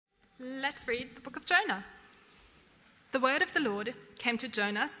let's read the book of Jonah. The word of the Lord came to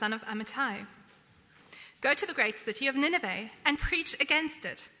Jonah, son of Amittai. Go to the great city of Nineveh and preach against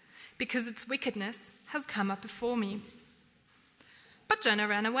it, because its wickedness has come up before me. But Jonah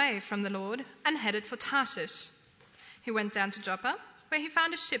ran away from the Lord and headed for Tarshish. He went down to Joppa, where he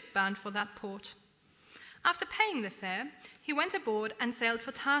found a ship bound for that port. After paying the fare, he went aboard and sailed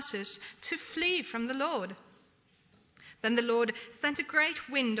for Tarshish to flee from the Lord. Then the Lord sent a great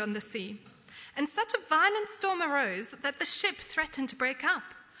wind on the sea, and such a violent storm arose that the ship threatened to break up.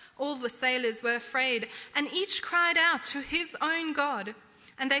 All the sailors were afraid, and each cried out to his own God,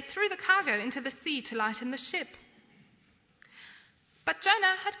 and they threw the cargo into the sea to lighten the ship. But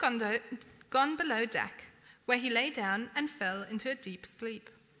Jonah had gone below deck, where he lay down and fell into a deep sleep.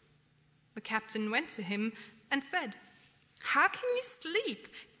 The captain went to him and said, "How can you sleep?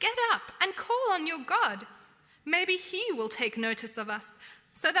 Get up and call on your God. Maybe he will take notice of us,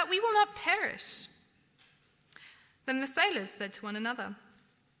 so that we will not perish." Then the sailors said to one another,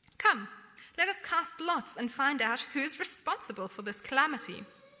 "Come, let us cast lots and find out who is responsible for this calamity."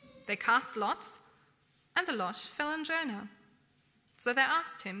 They cast lots, and the lot fell on Jonah. So they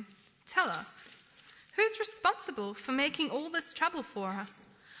asked him, "Tell us, who is responsible for making all this trouble for us?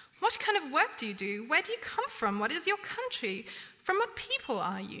 What kind of work do you do? Where do you come from? What is your country? From what people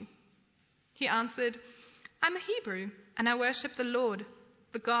are you?" He answered, "I'm a Hebrew, and I worship the Lord,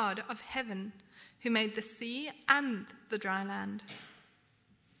 the God of heaven, who made the sea and the dry land."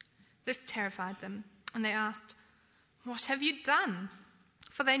 This terrified them, and they asked, "What have you done?"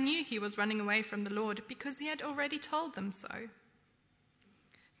 For they knew he was running away from the Lord, because he had already told them so.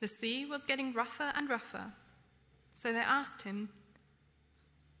 The sea was getting rougher and rougher, so they asked him,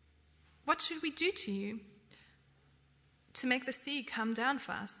 "What should we do to you to make the sea come down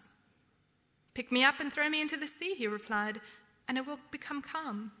for us?" "Pick me up and throw me into the sea," he replied, "and it will become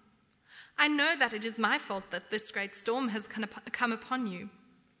calm. I know that it is my fault that this great storm has come upon you."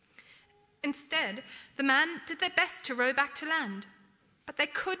 Instead, the men did their best to row back to land, but they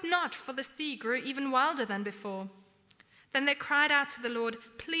could not, for the sea grew even wilder than before. Then they cried out to the Lord,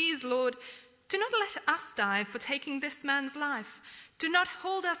 "Please, Lord, do not let us die for taking this man's life. Do not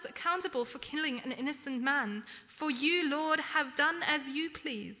hold us accountable for killing an innocent man, for you, Lord, have done as you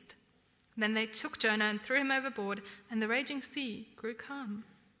pleased." Then they took Jonah and threw him overboard, and the raging sea grew calm.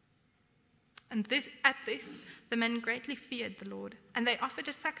 At this, the men greatly feared the Lord, and they offered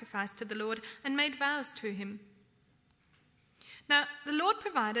a sacrifice to the Lord and made vows to him. Now, the Lord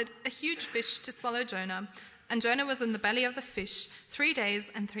provided a huge fish to swallow Jonah, and Jonah was in the belly of the fish 3 days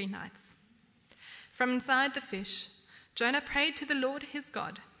and 3 nights. From inside the fish, Jonah prayed to the Lord his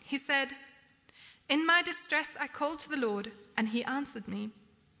God. He said, "In my distress I called to the Lord, and he answered me.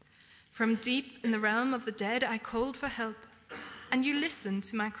 From deep in the realm of the dead I called for help, and you listened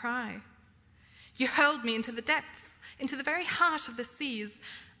to my cry. You hurled me into the depths, into the very heart of the seas,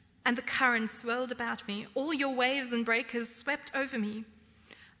 and the current swirled about me. All your waves and breakers swept over me.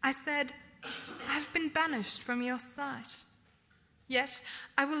 I said, I have been banished from your sight. Yet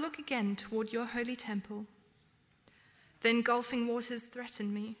I will look again toward your holy temple." The engulfing waters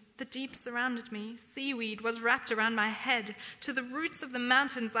threatened me. The deep surrounded me. Seaweed was wrapped around my head. To the roots of the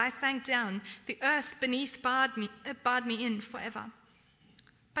mountains I sank down. The earth beneath barred me in forever.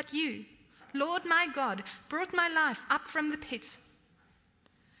 But you, Lord my God, brought my life up from the pit.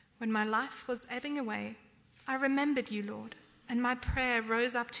 When my life was ebbing away, I remembered you, Lord, and my prayer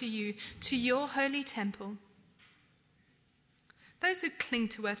rose up to you, to your holy temple. Those who cling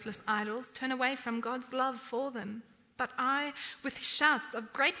to worthless idols turn away from God's love for them. But I, with shouts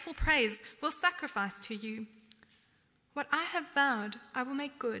of grateful praise, will sacrifice to you. What I have vowed, I will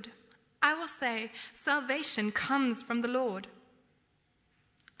make good. I will say, salvation comes from the Lord.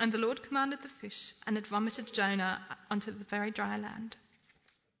 And the Lord commanded the fish, and it vomited Jonah onto the very dry land.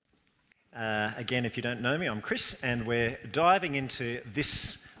 Again, if you don't know me, I'm Chris, and we're diving into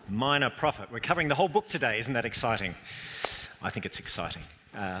this minor prophet. We're covering the whole book today. Isn't that exciting? I think it's exciting.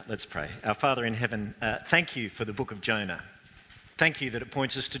 Let's pray. Our Father in heaven, thank you for the book of Jonah. Thank you that it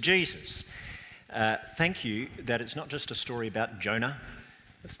points us to Jesus. Thank you that it's not just a story about Jonah.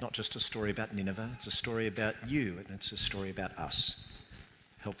 It's not just a story about Nineveh. It's a story about you, and it's a story about us.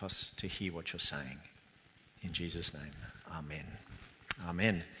 Help us to hear what you're saying. In Jesus' name, amen.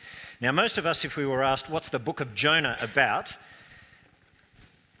 Amen. Now, most of us, if we were asked, what's the book of Jonah about?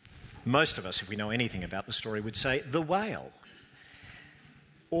 Most of us, if we know anything about the story, would say the whale.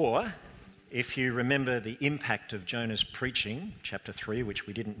 Or, if you remember the impact of Jonah's preaching, chapter 3, which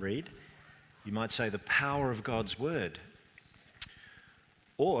we didn't read, you might say the power of God's word.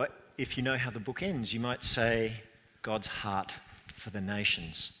 Or, if you know how the book ends, you might say God's heart for the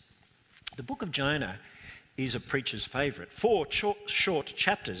nations. The book of Jonah is a preacher's favourite. 4 short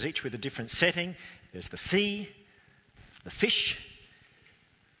chapters, each with a different setting. There's the sea, the fish,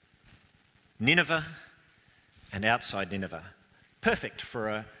 Nineveh, and outside Nineveh. Perfect for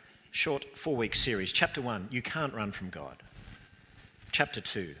a short 4-week series. Chapter 1, you can't run from God. Chapter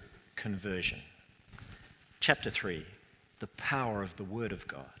 2, conversion. Chapter 3, the power of the Word of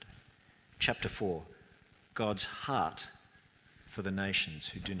God. Chapter 4, God's heart for the nations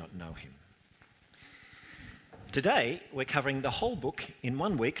who do not know him. Today, we're covering the whole book in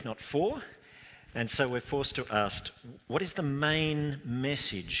 1 week, not 4. And so we're forced to ask, what is the main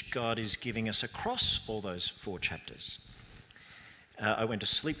message God is giving us across all those 4 chapters? I went to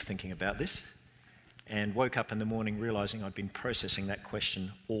sleep thinking about this and woke up in the morning realising I'd been processing that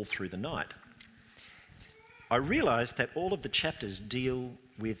question all through the night. I realised that all of the chapters deal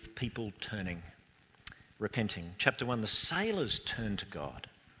with people turning, repenting. Chapter 1, the sailors turn to God.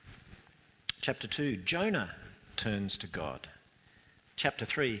 Chapter 2, Jonah turns to God. Chapter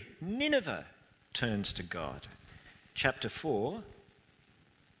 3, Nineveh turns to God. Chapter 4,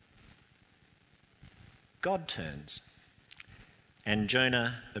 God turns. And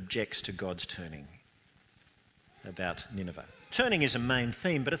Jonah objects to God's turning about Nineveh. Turning is a main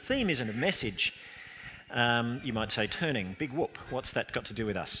theme, but a theme isn't a message. You might say turning, big whoop. What's that got to do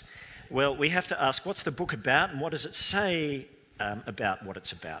with us? Well, we have to ask, what's the book about and what does it say about what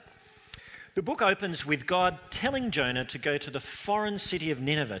it's about? The book opens with God telling Jonah to go to the foreign city of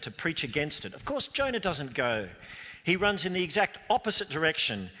Nineveh to preach against it. Of course, Jonah doesn't go. He runs in the exact opposite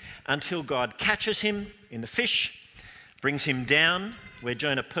direction until God catches him in the fish, brings him down, where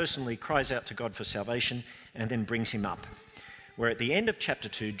Jonah personally cries out to God for salvation, and then brings him up, where at the end of chapter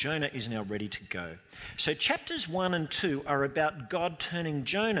 2, Jonah is now ready to go. So chapters 1 and 2 are about God turning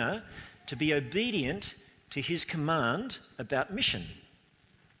Jonah to be obedient to his command about mission.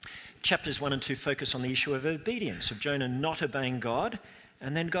 Chapters 1 and 2 focus on the issue of obedience, of Jonah not obeying God,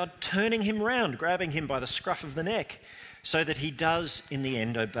 and then God turning him round, grabbing him by the scruff of the neck, so that he does in the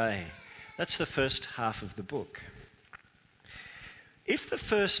end obey. That's the first half of the book. If the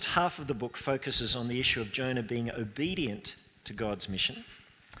first half of the book focuses on the issue of Jonah being obedient to God's mission,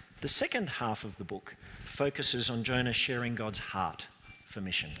 the second half of the book focuses on Jonah sharing God's heart for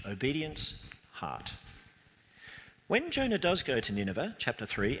mission. Obedience, heart. When Jonah does go to Nineveh, chapter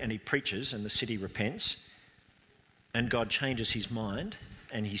 3, and he preaches and the city repents, and God changes his mind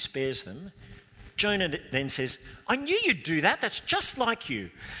and he spares them, Jonah then says, "I knew you'd do that, that's just like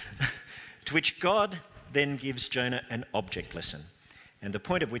you." To which God then gives Jonah an object lesson, and the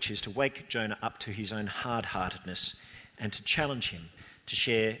point of which is to wake Jonah up to his own hard-heartedness and to challenge him to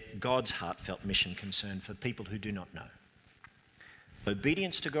share God's heartfelt mission concern for people who do not know.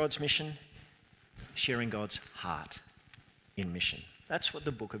 Obedience to God's mission, sharing God's heart in mission. That's what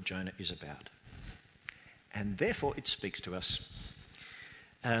the book of Jonah is about. And therefore it speaks to us.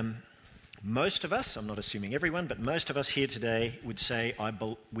 Most of us, I'm not assuming everyone, but most of us here today would say,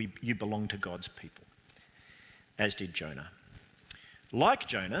 you belong to God's people, as did Jonah. Like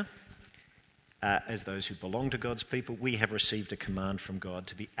Jonah, as those who belong to God's people, we have received a command from God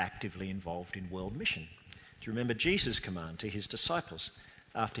to be actively involved in world mission. Do you remember Jesus' command to his disciples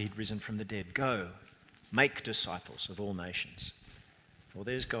after he'd risen from the dead? Go, make disciples of all nations. Well,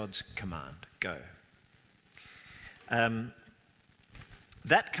 there's God's command, go.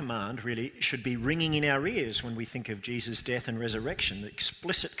 That command really should be ringing in our ears when we think of Jesus' death and resurrection, the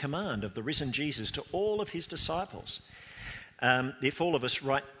explicit command of the risen Jesus to all of his disciples. If all of us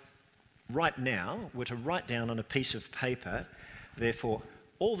right now were to write down on a piece of paper, therefore,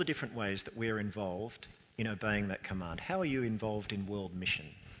 all the different ways that we're involved in obeying that command, how are you involved in world mission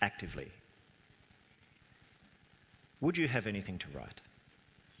actively? Would you have anything to write?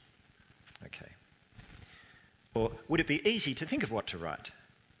 Okay. Or would it be easy to think of what to write?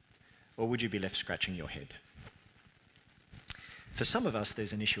 Or would you be left scratching your head? For some of us,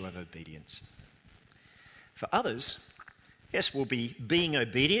 there's an issue of obedience. For others, yes, we'll be being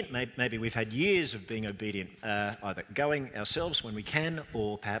obedient. Maybe we've had years of being obedient, either going ourselves when we can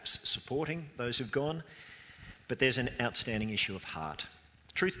or perhaps supporting those who've gone. But there's an outstanding issue of heart.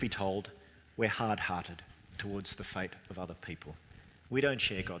 Truth be told, we're hard-hearted towards the fate of other people. We don't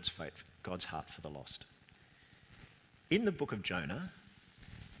share God's fate, God's heart for the lost. In the book of Jonah,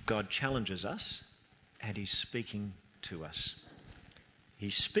 God challenges us and he's speaking to us.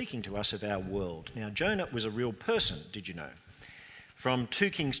 He's speaking to us of our world. Now, Jonah was a real person, did you know? From 2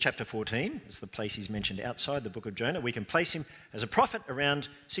 Kings chapter 14, is the place he's mentioned outside the book of Jonah, we can place him as a prophet around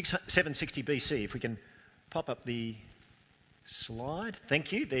 760 BC. If we can pop up the slide.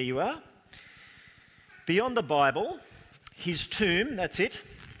 Thank you, there you are. Beyond the Bible, his tomb, that's it,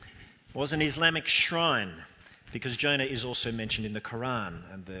 was an Islamic shrine, because Jonah is also mentioned in the Quran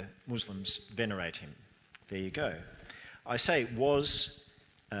and the Muslims venerate him. There you go. I say was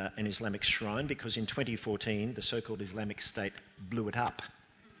an Islamic shrine because in 2014 the so-called Islamic State blew it up.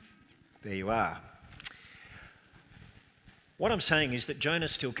 There you are. What I'm saying is that Jonah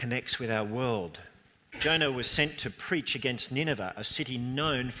still connects with our world. Jonah was sent to preach against Nineveh, a city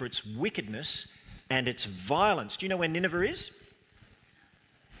known for its wickedness and its violence. Do you know where Nineveh is?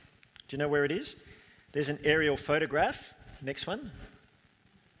 Do you know where it is? There's an aerial photograph. Next one.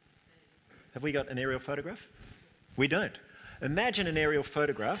 Have we got an aerial photograph? We don't. Imagine an aerial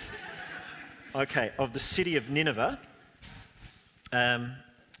photograph, of the city of Nineveh, the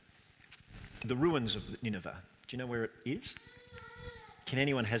ruins of Nineveh. Do you know where it is? Can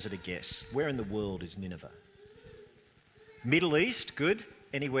anyone hazard a guess? Where in the world is Nineveh? Middle East, good.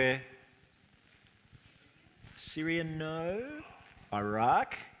 Anywhere? Syria, no.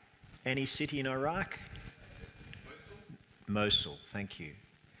 Iraq? Any city in Iraq? Mosul, thank you.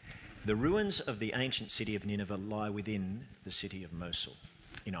 The ruins of the ancient city of Nineveh lie within the city of Mosul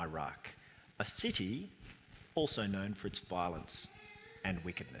in Iraq, a city also known for its violence and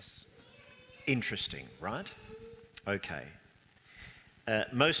wickedness. Interesting, right? Okay.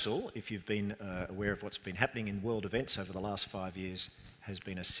 Mosul, if you've been aware of what's been happening in world events over the last 5 years, has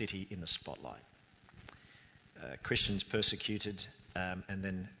been a city in the spotlight. Christians persecuted, and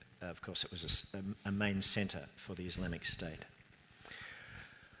then, of course, it was a main centre for the Islamic State.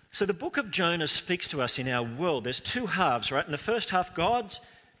 So the book of Jonah speaks to us in our world. There's two halves, right? In the first half, God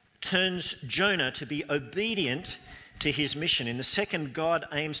turns Jonah to be obedient to his mission. In the second, God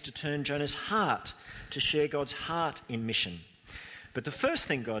aims to turn Jonah's heart to share God's heart in mission. But the first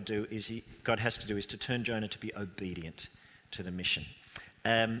thing God has to do is to turn Jonah to be obedient to the mission.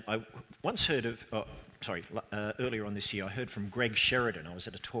 I once heard of, earlier on this year, I heard from Greg Sheridan. I was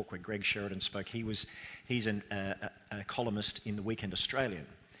at a talk where Greg Sheridan spoke. He's a columnist in the Weekend Australian,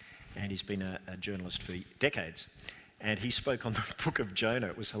 and he's been a journalist for decades. And he spoke on the book of Jonah.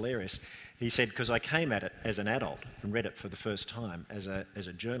 It was hilarious. He said, because I came at it as an adult and read it for the first time as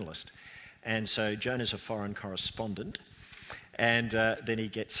a journalist. And so Jonah's a foreign correspondent. And then he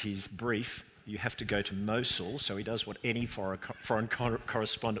gets his brief. You have to go to Mosul. So he does what any foreign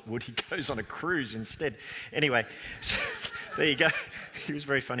correspondent would. He goes on a cruise instead. Anyway, so there you go. He was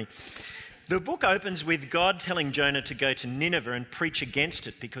very funny. The book opens with God telling Jonah to go to Nineveh and preach against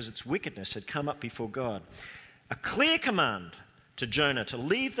it because its wickedness had come up before God. A clear command to Jonah to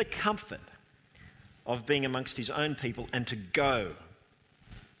leave the comfort of being amongst his own people and to go.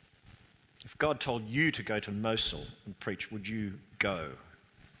 If God told you to go to Mosul and preach, would you go?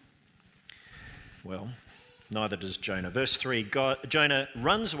 Well, neither does Jonah. Verse 3, Jonah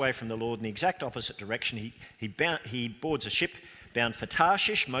runs away from the Lord in the exact opposite direction. He boards a ship bound for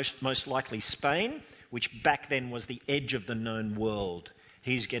Tarshish, most likely Spain, which back then was the edge of the known world.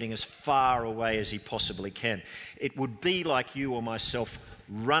 He's getting as far away as he possibly can. It would be like you or myself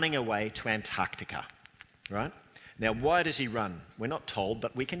running away to Antarctica, right? Now, why does he run? We're not told,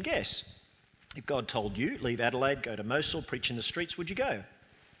 but we can guess. If God told you, leave Adelaide, go to Mosul, preach in the streets, would you go?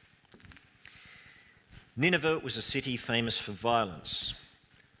 Nineveh was a city famous for violence.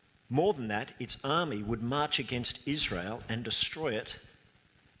 More than that, its army would march against Israel and destroy it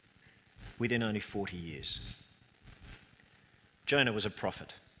within only 40 years. Jonah was a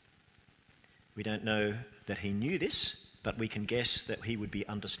prophet. We don't know that he knew this, but we can guess that he would be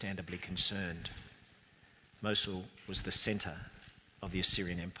understandably concerned. Mosul was the centre of the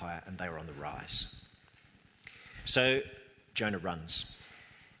Assyrian Empire and they were on the rise. So Jonah runs.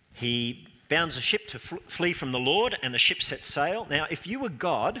 He bounds a ship to flee from the Lord and the ship sets sail. Now, if you were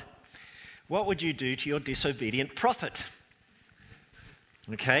God, what would you do to your disobedient prophet?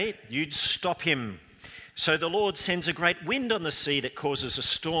 Okay, you'd stop him. So the Lord sends a great wind on the sea that causes a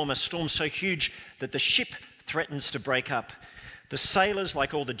storm so huge that the ship threatens to break up. The sailors,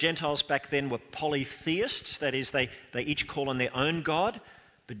 like all the Gentiles back then, were polytheists. That is, they each call on their own God.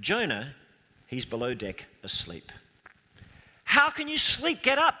 But Jonah, he's below deck asleep. How can you sleep?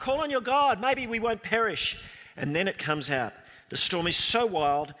 Get up, call on your God. Maybe we won't perish. And then it comes out. The storm is so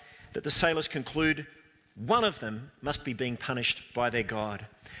wild that the sailors conclude one of them must be being punished by their God.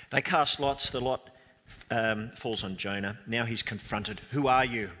 They cast lots. The lot falls on Jonah. Now he's confronted. Who are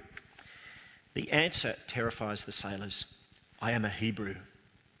you? The answer terrifies the sailors. I am a Hebrew,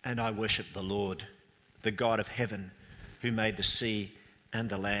 and I worship the Lord, the God of heaven, who made the sea and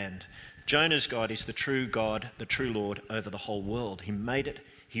the land. Jonah's God is the true God, the true Lord over the whole world. He made it.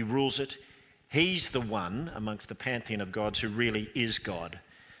 He rules it. He's the one amongst the pantheon of gods who really is God.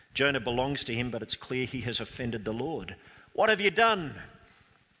 Jonah belongs to him, but it's clear he has offended the Lord. What have you done?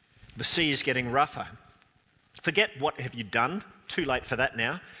 The sea is getting rougher. Forget what have you done? Too late for that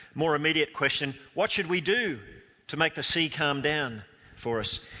now. More immediate question, what should we do to make the sea calm down for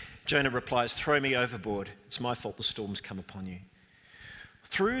us? Jonah replies, throw me overboard. It's my fault the storm's come upon you.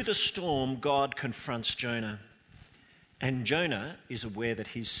 Through the storm, God confronts Jonah. And Jonah is aware that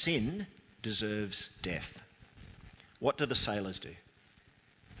his sin deserves death. What do the sailors do?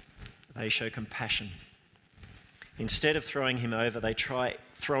 They show compassion. Instead of throwing him over, they try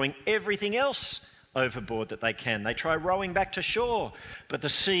throwing everything else overboard that they can. They try rowing back to shore, but the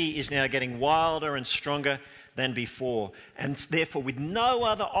sea is now getting wilder and stronger than before. And therefore, with no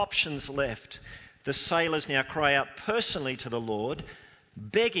other options left, the sailors now cry out personally to the Lord,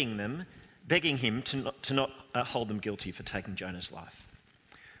 begging him to not hold them guilty for taking Jonah's life.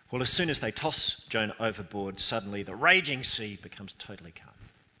 Well, as soon as they toss Jonah overboard, suddenly the raging sea becomes totally calm.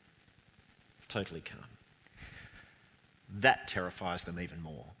 Totally calm. That terrifies them even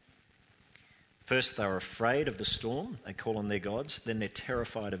more. First, they were afraid of the storm. They call on their gods. Then they're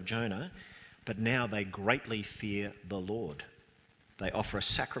terrified of Jonah. But now they greatly fear the Lord. They offer a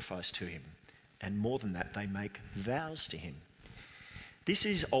sacrifice to him. And more than that, they make vows to him. This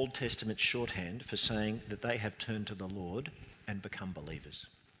is Old Testament shorthand for saying that they have turned to the Lord and become believers.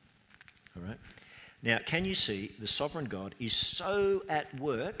 All right? Now, can you see the sovereign God is so at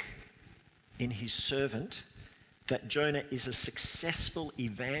work in his servant that Jonah is a successful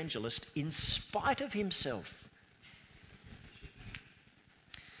evangelist in spite of himself?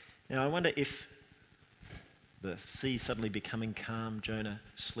 Now, I wonder if the sea suddenly becoming calm, Jonah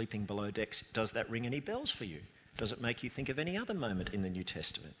sleeping below decks, does that ring any bells for you? Does it make you think of any other moment in the New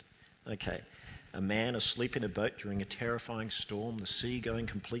Testament? Okay, a man asleep in a boat during a terrifying storm, the sea going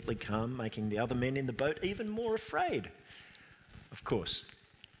completely calm, making the other men in the boat even more afraid. Of course,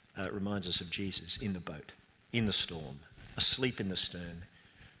 it reminds us of Jesus in the boat, in the storm, asleep in the stern,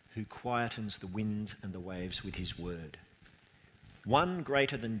 who quietens the wind and the waves with his word. One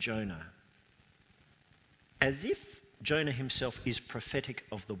greater than Jonah, as if Jonah himself is prophetic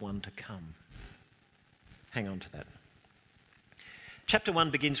of the one to come. Hang on to that. Chapter 1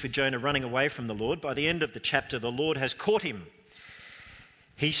 begins with Jonah running away from the Lord. By the end of the chapter, the Lord has caught him.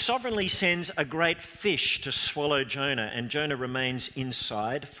 He sovereignly sends a great fish to swallow Jonah, and Jonah remains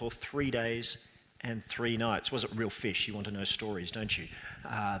inside for 3 days and 3 nights. Was it real fish? You want to know stories, don't you?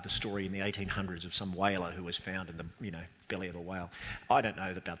 The story in the 1800s of some whaler who was found in the belly of a whale. I don't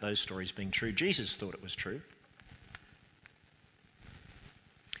know about those stories being true. Jesus thought it was true.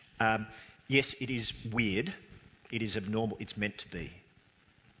 Yes, it is weird. It is abnormal. It's meant to be.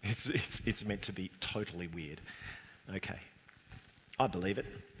 It's meant to be totally weird. Okay. I believe it.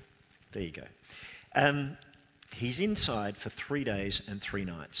 There you go. He's inside for 3 days and 3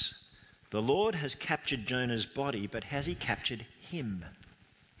 nights. The Lord has captured Jonah's body, but has he captured him?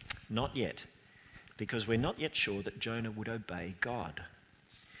 Not yet, because we're not yet sure that Jonah would obey God.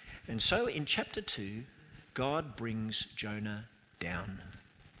 And so in chapter 2, God brings Jonah down.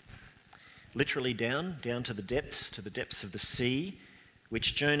 Literally down to the depths of the sea,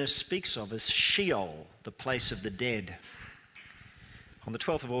 which Jonah speaks of as Sheol, the place of the dead. On the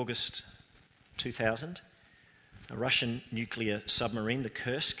 12th of August 2000, a Russian nuclear submarine, the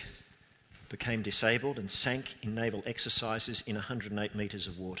Kursk, became disabled and sank in naval exercises in 108 metres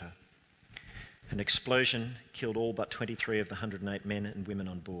of water. An explosion killed all but 23 of the 108 men and women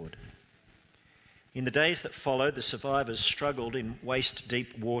on board. In the days that followed, the survivors struggled in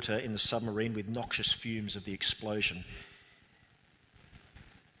waist-deep water in the submarine with noxious fumes of the explosion.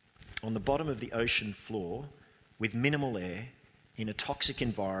 On the bottom of the ocean floor, with minimal air, in a toxic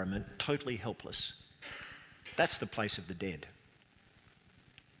environment, totally helpless. That's the place of the dead,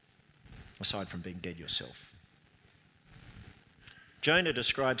 aside from being dead yourself. Jonah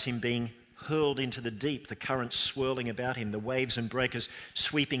describes him being hurled into the deep, the currents swirling about him, the waves and breakers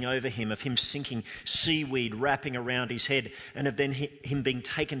sweeping over him, of him sinking, seaweed wrapping around his head, and of then him being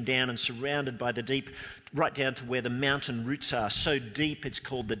taken down and surrounded by the deep, right down to where the mountain roots are. So deep it's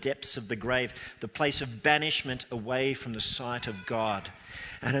called the depths of the grave, the place of banishment away from the sight of God.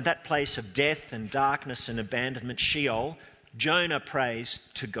 And in that place of death and darkness and abandonment, Sheol, Jonah prays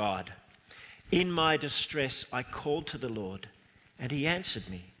to God. In my distress I called to the Lord, and he answered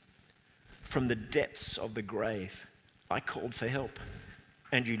me. From the depths of the grave, I called for help,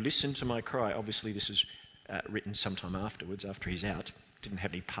 and you listened to my cry. Obviously, this is written sometime afterwards, after he's out. Didn't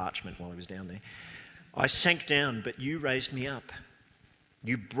have any parchment while he was down there. I sank down, but you raised me up.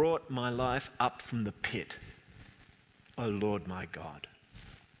 You brought my life up from the pit, O Lord my God.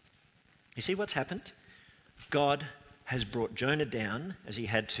 You see what's happened? God has brought Jonah down, as he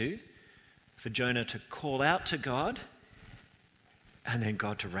had to, for Jonah to call out to God, and then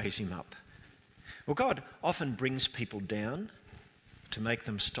God to raise him up. Well, God often brings people down to make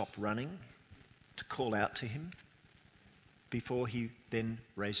them stop running, to call out to him, before he then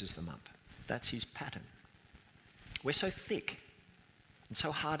raises them up. That's his pattern. We're so thick and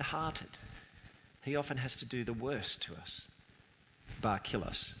so hard-hearted. He often has to do the worst to us, bar kill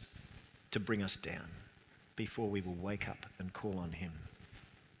us, to bring us down before we will wake up and call on him.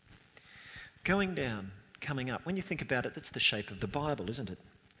 Going down, coming up. When you think about it, that's the shape of the Bible, isn't it?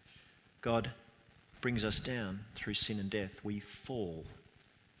 God brings us down through sin and death. We fall,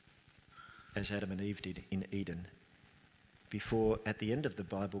 as Adam and Eve did in Eden, before at the end of the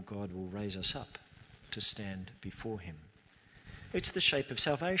Bible God will raise us up to stand before him. It's the shape of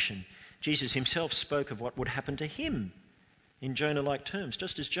salvation. Jesus himself spoke of what would happen to him in Jonah-like terms.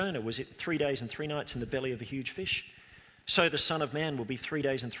 Just as Jonah was 3 days and 3 nights in the belly of a huge fish, so the Son of Man will be 3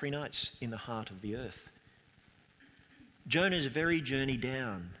 days and 3 nights in the heart of the earth. Jonah's very journey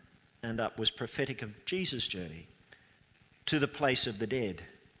down and up was prophetic of Jesus' journey to the place of the dead,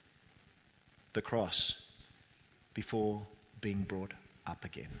 the cross, before being brought up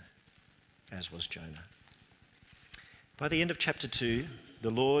again, as was Jonah. By the end of chapter 2, the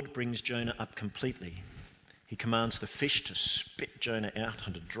Lord brings Jonah up completely. He commands the fish to spit Jonah out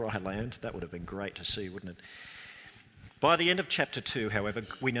onto dry land. That would have been great to see, wouldn't it? By the end of chapter 2, however,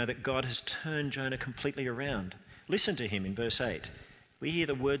 we know that God has turned Jonah completely around. Listen to him in verse 8. We hear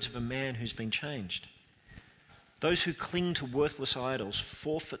the words of a man who's been changed. Those who cling to worthless idols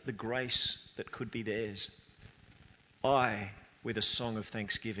forfeit the grace that could be theirs. I, with a song of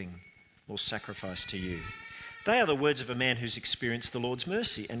thanksgiving, will sacrifice to you. They are the words of a man who's experienced the Lord's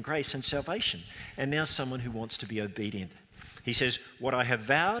mercy and grace and salvation, and now someone who wants to be obedient. He says, what I have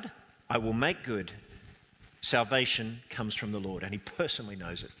vowed, I will make good. Salvation comes from the Lord, and he personally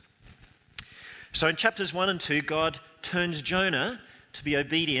knows it. So in chapters 1 and 2, God turns Jonah to be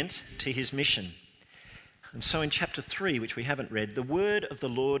obedient to his mission. And so in chapter 3, which we haven't read, the word of the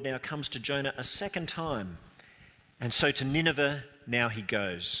Lord now comes to Jonah a second time. And so to Nineveh now he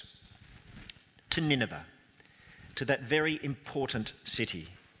goes. To Nineveh, to that very important city.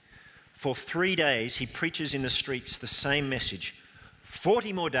 For 3 days he preaches in the streets the same message.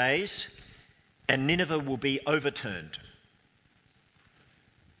 40 more days and Nineveh will be overturned.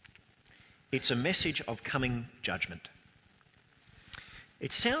 It's a message of coming judgment.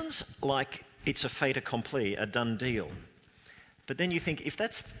 It sounds like it's a fait accompli, a done deal. But then you think, if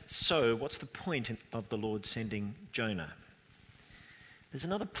that's so, what's the point of the Lord sending Jonah? There's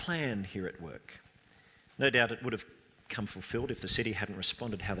another plan here at work. No doubt it would have come fulfilled if the city hadn't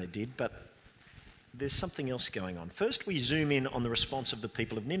responded how they did, but there's something else going on. First, we zoom in on the response of the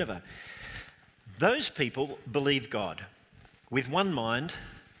people of Nineveh. Those people believe God. With one mind,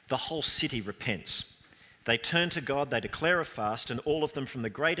 the whole city repents. They turn to God, they declare a fast, and all of them, from the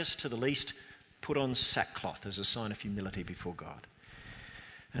greatest to the least, put on sackcloth as a sign of humility before God.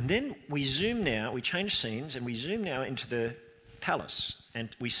 And then we change scenes, and we zoom now into the palace,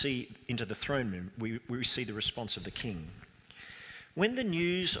 and we see into the throne room. We see the response of the king. When the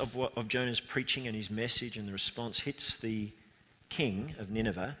news of Jonah's preaching and his message and the response hits the king of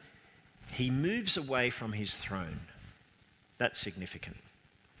Nineveh, he moves away from his throne. That's significant.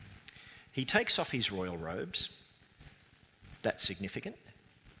 He takes off his royal robes. That's significant.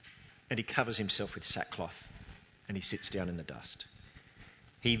 And he covers himself with sackcloth and he sits down in the dust.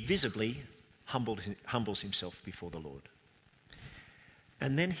 He visibly humbles himself before the Lord.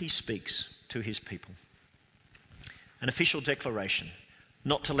 And then he speaks to his people. An official declaration,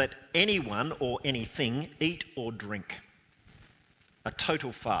 not to let anyone or anything eat or drink. A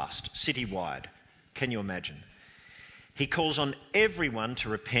total fast, citywide. Can you imagine? He calls on everyone to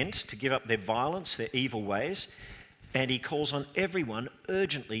repent, to give up their violence, their evil ways, and he calls on everyone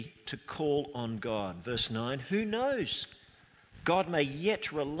urgently to call on God. Verse 9, who knows? God may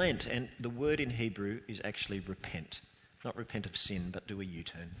yet relent, and the word in Hebrew is actually repent. Not repent of sin, but do a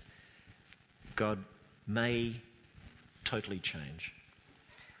U-turn. God may totally change.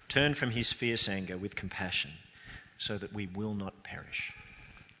 Turn from his fierce anger with compassion so that we will not perish.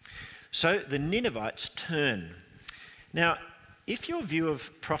 So the Ninevites turn. Now, if your view of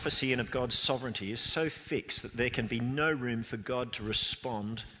prophecy and of God's sovereignty is so fixed that there can be no room for God to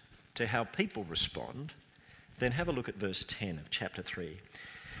respond to how people respond, then have a look at verse 10 of chapter 3.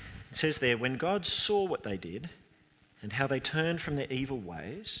 It says there, when God saw what they did and how they turned from their evil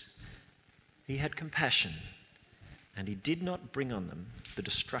ways, he had compassion, and he did not bring on them the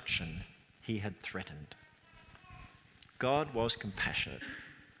destruction he had threatened. God was compassionate.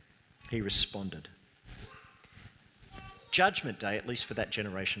 He responded. Judgment Day, at least for that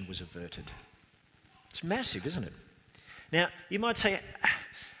generation, was averted. It's massive, isn't it? Now, you might say,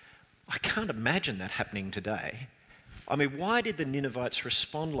 I can't imagine that happening today. I mean, why did the Ninevites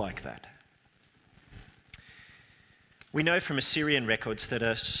respond like that? We know from Assyrian records that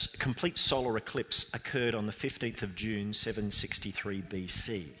a complete solar eclipse occurred on the 15th of June, 763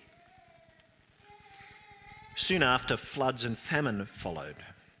 BC. Soon after, floods and famine followed.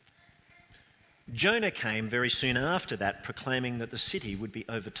 Jonah came very soon after that, proclaiming that the city would be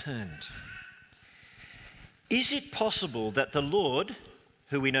overturned. Is it possible that the Lord,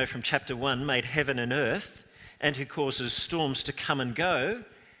 who we know from chapter 1 made heaven and earth, and who causes storms to come and go,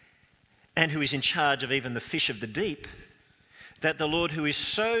 and who is in charge of even the fish of the deep, that the Lord, who is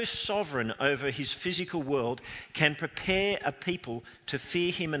so sovereign over his physical world, can prepare a people to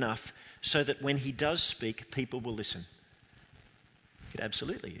fear him enough so that when he does speak, people will listen? It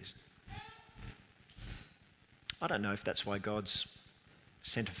absolutely is. I don't know if that's why God's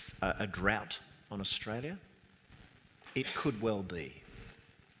sent a drought on Australia. It could well be.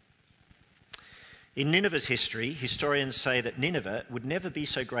 In Nineveh's history, historians say that Nineveh would never be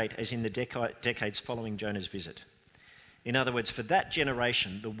so great as in the decades following Jonah's visit. In other words, for that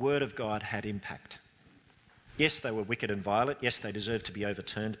generation, the word of God had impact. Yes, they were wicked and violent. Yes, they deserved to be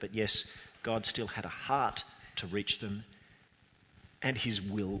overturned. But yes, God still had a heart to reach them, and his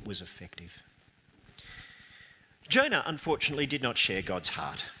will was effective. Jonah, unfortunately, did not share God's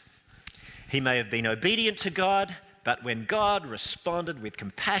heart. He may have been obedient to God, but when God responded with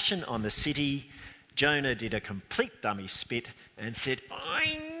compassion on the city, Jonah did a complete dummy spit and said,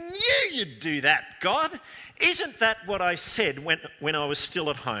 "I knew you'd do that, God. Isn't that what I said when I was still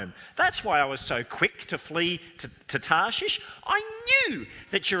at home? That's why I was so quick to flee to Tarshish. I knew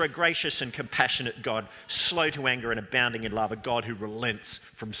that you're a gracious and compassionate God, slow to anger and abounding in love, a God who relents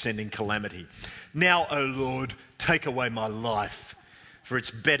from sending calamity. Now, O Lord, take away my life, for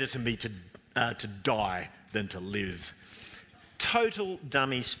it's better to me to die than to live." Total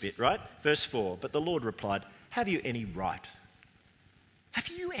dummy spit, right? Verse 4, but the Lord replied, "Have you any right? Have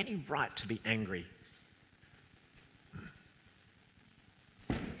you any right to be angry?"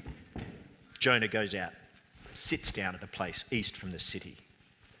 Jonah goes out, sits down at a place east from the city.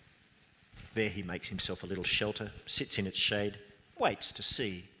 There he makes himself a little shelter, sits in its shade, waits to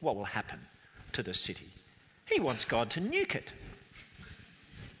see what will happen to the city. He wants God to nuke it.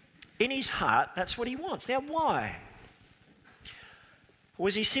 In his heart, that's what he wants. Now, why?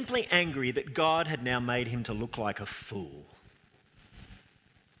 Was he simply angry that God had now made him to look like a fool?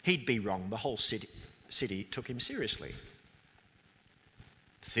 He'd be wrong. The whole city took him seriously.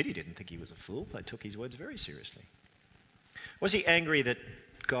 The city didn't think he was a fool. They took his words very seriously. Was he angry that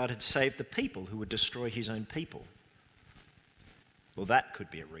God had saved the people who would destroy his own people? Well, that could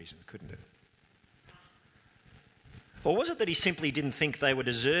be a reason, couldn't it? Or was it that he simply didn't think they were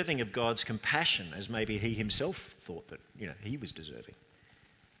deserving of God's compassion, as maybe he himself thought that, he was deserving?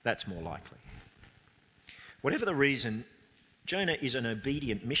 That's more likely. Whatever the reason, Jonah is an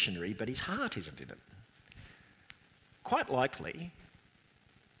obedient missionary, but his heart isn't in it. Quite likely,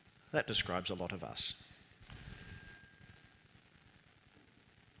 that describes a lot of us.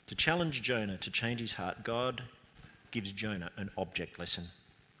 To challenge Jonah to change his heart, God gives Jonah an object lesson.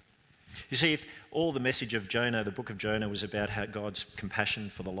 You see, if all the message of Jonah, the book of Jonah, was about how God's compassion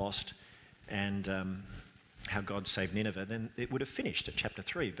for the lost and how God saved Nineveh, then it would have finished at chapter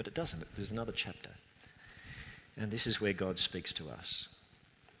 3, but it doesn't. There's another chapter. And this is where God speaks to us.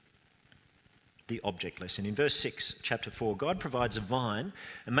 The object lesson. In verse 6, chapter 4, God provides a vine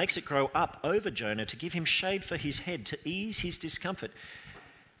and makes it grow up over Jonah to give him shade for his head, to ease his discomfort.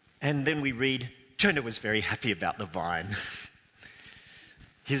 And then we read, Jonah was very happy about the vine.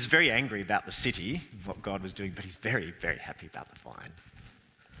 He was very angry about the city, what God was doing, but he's very, very happy about the vine.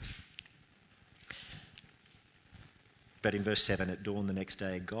 But in verse 7, at dawn the next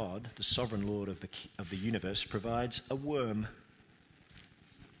day, God, the sovereign Lord of the universe, provides a worm.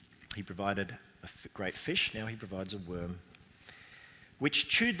 He provided a great fish, now he provides a worm, which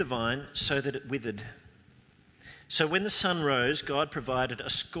chewed the vine so that it withered. So when the sun rose, God provided a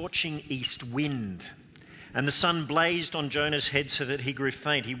scorching east wind, and the sun blazed on Jonah's head so that he grew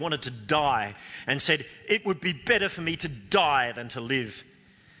faint. He wanted to die and said, "It would be better for me to die than to live."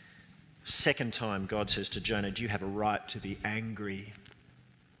 Second time, God says to Jonah, "Do you have a right to be angry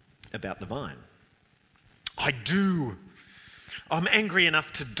about the vine?" "I do. I'm angry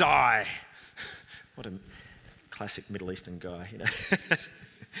enough to die." What a classic Middle Eastern guy,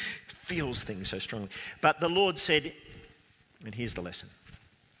 Feels things so strongly. But the Lord said, and here's the lesson.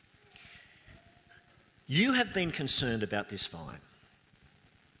 "You have been concerned about this vine.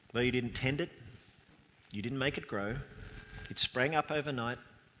 Though you didn't tend it, you didn't make it grow, it sprang up overnight,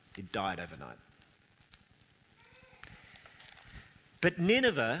 it died overnight. But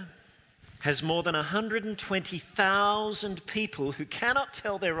Nineveh has more than 120,000 people who cannot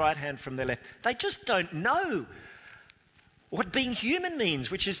tell their right hand from their left. They just don't know what being human means,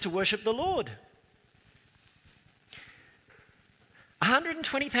 which is to worship the Lord.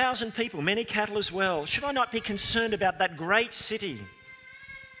 120,000 people, many cattle as well. Should I not be concerned about that great city?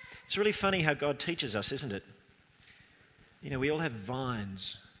 It's really funny how God teaches us, isn't it? You know, we all have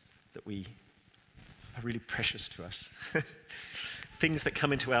vines that are really precious to us. Things that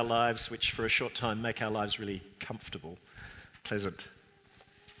come into our lives which for a short time make our lives really comfortable, pleasant.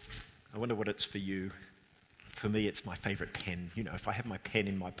 I wonder what it's for you. For me, it's my favourite pen. You know, if I have my pen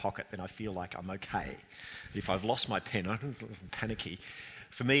in my pocket, then I feel like I'm okay. If I've lost my pen, I'm panicky.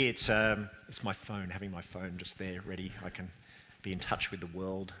 For me, it's my phone, having my phone just there, ready. I can be in touch with the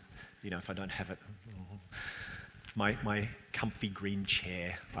world. You know, if I don't have it. My comfy green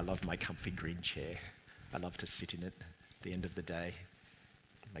chair. I love my comfy green chair. I love to sit in it at the end of the day.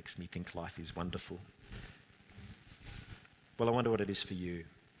 It makes me think life is wonderful. Well, I wonder what it is for you.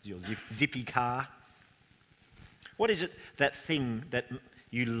 Your zippy car. What is it, that thing that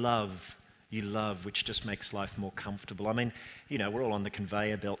you love, which just makes life more comfortable? I mean, you know, we're all on the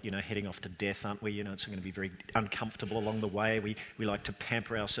conveyor belt, you know, heading off to death, aren't we? You know, it's going to be very uncomfortable along the way. We like to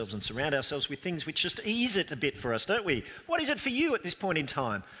pamper ourselves and surround ourselves with things which just ease it a bit for us, don't we? What is it for you at this point in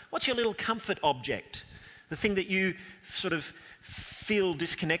time? What's your little comfort object? The thing that you sort of feel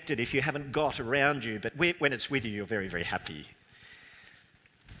disconnected if you haven't got around you, but when it's with you, you're very, very happy.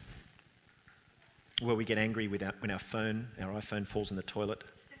 Well, we get angry when our iPhone falls in the toilet.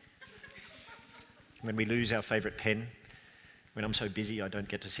 When we lose our favourite pen. When I'm so busy I don't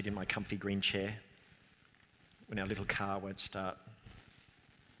get to sit in my comfy green chair. When our little car won't start.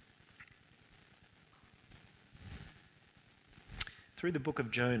 Through the book of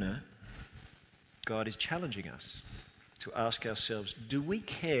Jonah, God is challenging us to ask ourselves, do we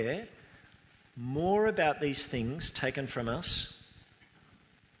care more about these things taken from us,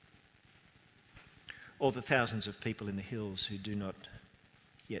 or the thousands of people in the hills who do not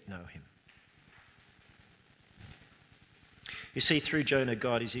yet know him? You see, through Jonah,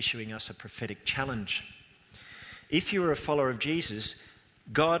 God is issuing us a prophetic challenge. If you are a follower of Jesus,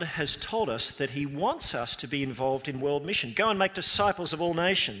 God has told us that he wants us to be involved in world mission. Go and make disciples of all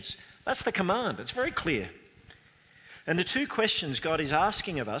nations. That's the command. It's very clear. And the two questions God is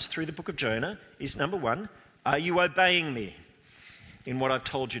asking of us through the book of Jonah is, number one, are you obeying me in what I've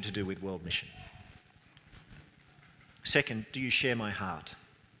told you to do with world mission? Second, do you share my heart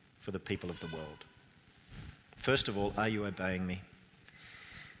for the people of the world? First of all, are you obeying me?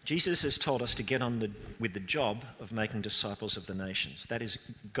 Jesus has told us to get on with the job of making disciples of the nations. That is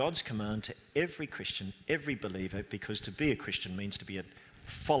God's command to every Christian, every believer, because to be a Christian means to be a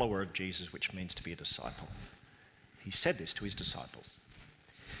follower of Jesus, which means to be a disciple. He said this to his disciples.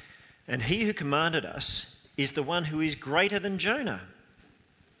 And he who commanded us is the one who is greater than Jonah.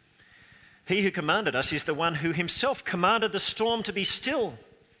 He who commanded us is the one who himself commanded the storm to be still,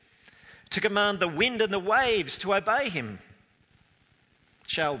 to command the wind and the waves to obey him.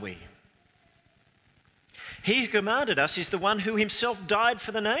 Shall we? He who commanded us is the one who himself died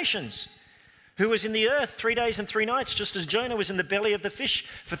for the nations, who was in the earth 3 days and 3 nights, just as Jonah was in the belly of the fish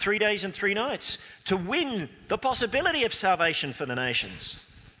for 3 days and 3 nights, to win the possibility of salvation for the nations.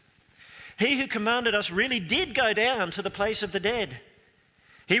 He who commanded us really did go down to the place of the dead.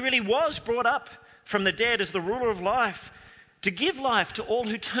 He really was brought up from the dead as the ruler of life, to give life to all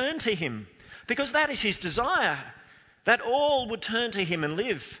who turn to him, because that is his desire, that all would turn to him and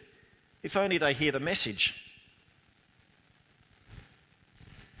live, if only they hear the message.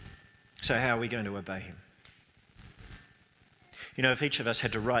 So how are we going to obey him? You know, if each of us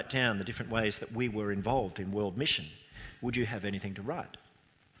had to write down the different ways that we were involved in world mission, would you have anything to write?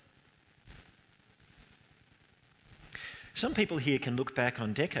 Some people here can look back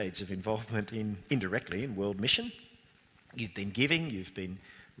on decades of involvement indirectly in world mission. You've been giving, you've been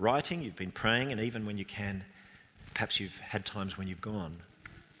writing, you've been praying, and even when you can, perhaps you've had times when you've gone.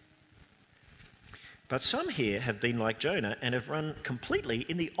 But some here have been like Jonah and have run completely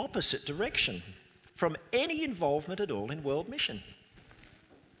in the opposite direction from any involvement at all in world mission.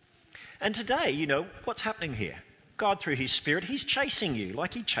 And today, you know, what's happening here? God, through his Spirit, he's chasing you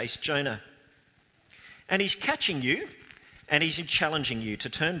like he chased Jonah. And he's catching you and he's challenging you to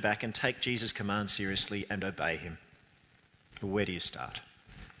turn back and take Jesus' command seriously and obey him. Well, where do you start?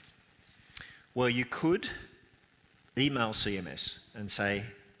 Well, you could email CMS and say,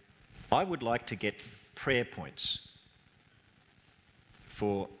 I would like to get prayer points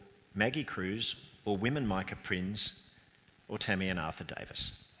for Maggie Cruz or Women Micah Prinz or Tammy and Arthur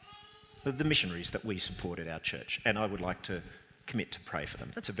Davis, the missionaries that we support at our church, and I would like to commit to pray for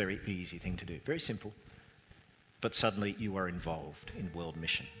them. That's a very easy thing to do, very simple. But suddenly you are involved in world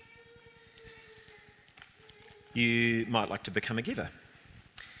mission. You might like to become a giver.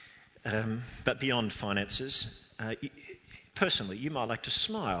 But beyond finances, personally, you might like to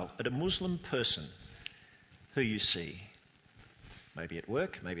smile at a Muslim person who you see, maybe at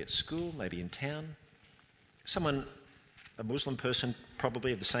work, maybe at school, maybe in town. A Muslim person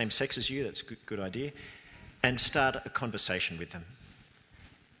probably of the same sex as you, that's a good idea, and start a conversation with them.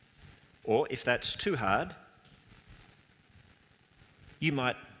 Or if that's too hard, you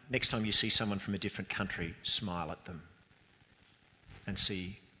might, next time you see someone from a different country, smile at them and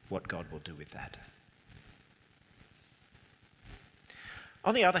see what God will do with that.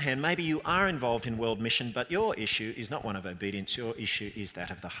 On the other hand, maybe you are involved in world mission, but your issue is not one of obedience, your issue is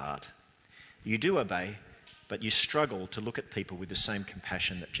that of the heart. You do obey, but you struggle to look at people with the same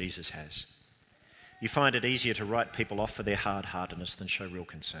compassion that Jesus has. You find it easier to write people off for their hard-heartedness than show real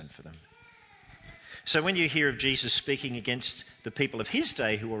concern for them. So when you hear of Jesus speaking against the people of his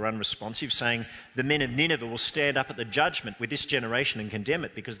day who were unresponsive, saying the men of Nineveh will stand up at the judgment with this generation and condemn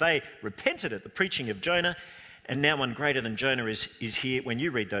it because they repented at the preaching of Jonah, and now one greater than Jonah is here, when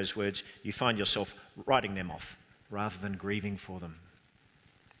you read those words, you find yourself writing them off rather than grieving for them.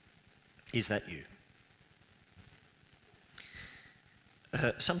 Is that you?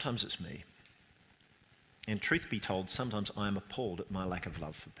 Sometimes it's me. And truth be told, sometimes I am appalled at my lack of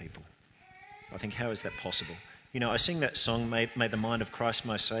love for people. I think, how is that possible? You know, I sing that song, May the mind of Christ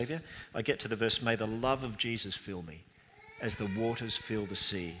my Saviour. I get to the verse, may the love of Jesus fill me as the waters fill the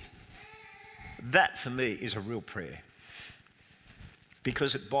sea. That, for me, is a real prayer.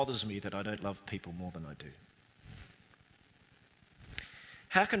 Because it bothers me that I don't love people more than I do.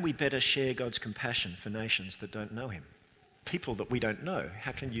 How can we better share God's compassion for nations that don't know him? People that we don't know,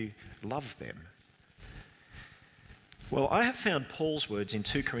 how can you love them? Well, I have found Paul's words in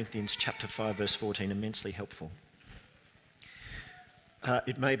 2 Corinthians chapter 5, verse 14 immensely helpful.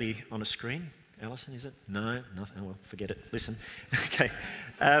 It may be on a screen. Alison, is it? No, nothing. Oh, well, forget it. Listen. Okay.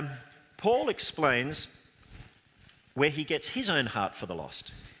 Paul explains where he gets his own heart for the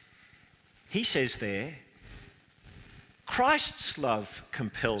lost. He says there, Christ's love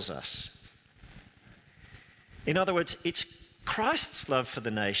compels us. In other words, it's Christ's love for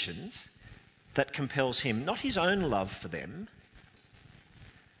the nations that compels him, not his own love for them,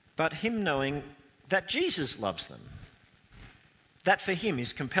 but him knowing that Jesus loves them. That for him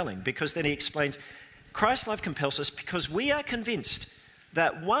is compelling, because then he explains, Christ's love compels us because we are convinced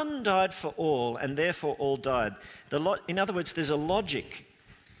that one died for all and therefore all died. In other words, there's a logic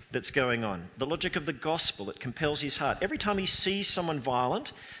that's going on, the logic of the gospel that compels his heart. Every time he sees someone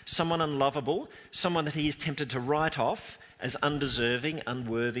violent, someone unlovable, someone that he is tempted to write off as undeserving,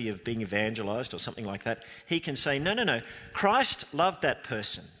 unworthy of being evangelized or something like that, he can say, no, Christ loved that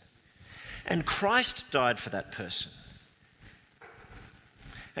person and Christ died for that person.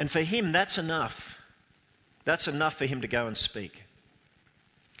 And for him, that's enough. That's enough for him to go and speak.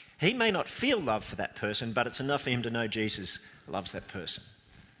 He may not feel love for that person, but it's enough for him to know Jesus loves that person.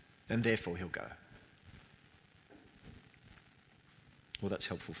 And therefore he'll go. Well, that's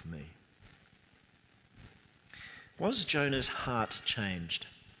helpful for me. Was Jonah's heart changed?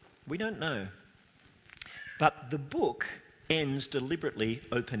 We don't know. But the book ends deliberately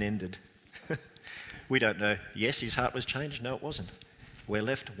open-ended. We don't know. Yes, his heart was changed. No, it wasn't. We're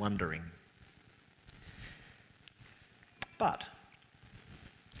left wondering. But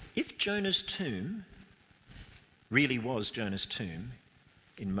if Jonah's tomb really was Jonah's tomb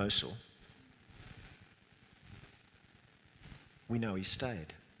in Mosul, we know he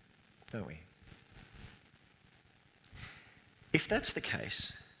stayed, don't we? If that's the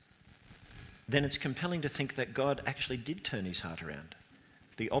case, then it's compelling to think that God actually did turn his heart around.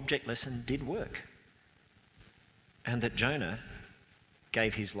 The object lesson did work. And that Jonah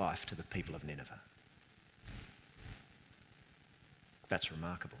gave his life to the people of Nineveh. That's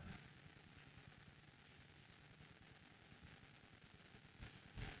remarkable.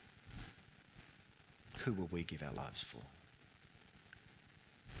 Who will we give our lives for?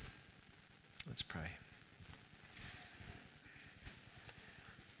 Let's pray.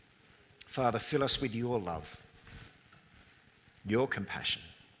 Father, fill us with your love, your compassion,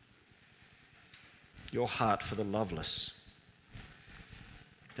 your heart for the loveless,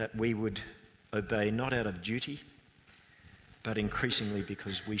 that we would obey not out of duty, but increasingly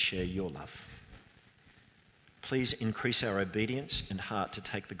because we share your love. Please increase our obedience and heart to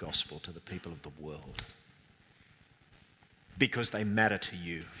take the gospel to the people of the world. Because they matter to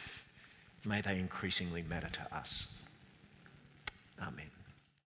you, may they increasingly matter to us. Amen.